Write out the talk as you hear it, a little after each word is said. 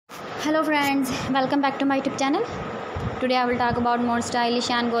Hello friends, welcome back to my YouTube channel. Today I will talk about more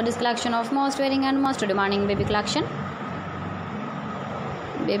stylish and gorgeous collection of most wearing and most demanding baby collection.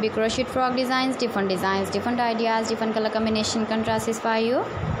 Baby crochet frog designs, different ideas, different color combination contrasts for you.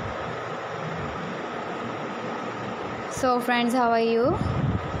 So friends, how are you?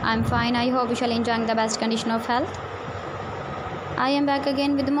 I'm fine. I hope you shall enjoy the best condition of health. I am back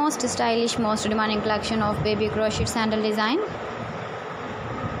again with the most stylish, most demanding collection of baby crochet sandal design.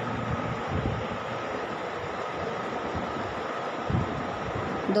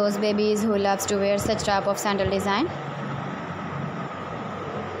 Those babies who loves to wear such type of sandal design.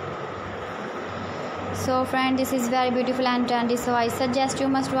 So friend, this is very beautiful and trendy, so I suggest you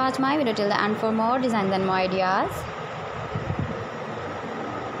must watch my video till the end for more designs and more ideas.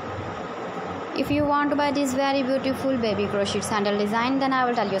 If you want to buy this very beautiful baby crochet sandal design, then I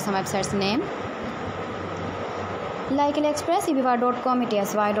will tell you some websites name like AliExpress, eBay.com,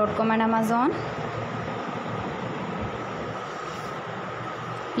 etsy.com and Amazon.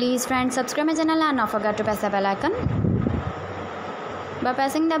 Please friends, subscribe my channel and not forget to press the bell icon. By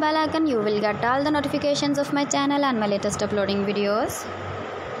pressing the bell icon, you will get all the notifications of my channel and my latest uploading videos.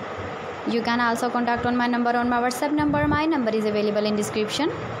 You can also contact on my number on my WhatsApp number. My number is available in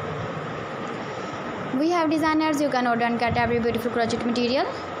description. We have designers you can order and get every beautiful crochet material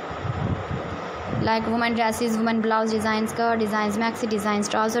like women dresses, women blouse designs, skirt designs, maxi designs,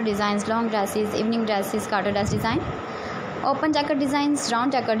 trouser designs, long dresses, evening dresses, garter dress design, open jacket designs,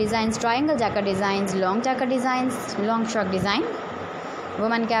 round jacket designs, triangle jacket designs, long jacket designs, long shrug design,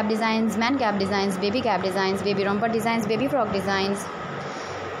 woman cap designs, man cap designs, baby cap designs, baby romper designs, baby frog designs,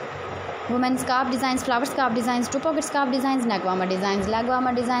 women scarf designs, flower scarf designs, two pocket scarf designs, neck warmer designs, leg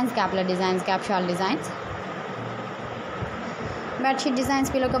warmer designs, caplet designs, cap shawl designs, bedsheet designs,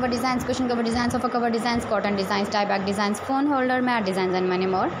 pillow cover designs, cushion cover designs, sofa cover designs, cotton designs, tie bag designs, phone holder, mat designs and many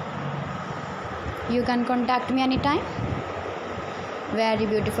more. You can contact me anytime. Very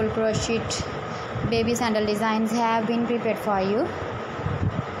beautiful crochet baby sandal designs have been prepared for you.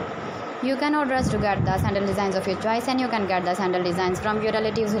 You can order us to get the sandal designs of your choice, and you can get the sandal designs from your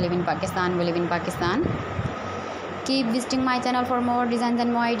relatives who live in Pakistan. Keep visiting my channel for more designs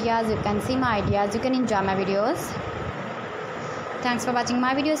and more ideas. You can see my ideas, you can enjoy my videos. Thanks for watching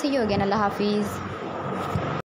my video. See you again. Allah Hafiz.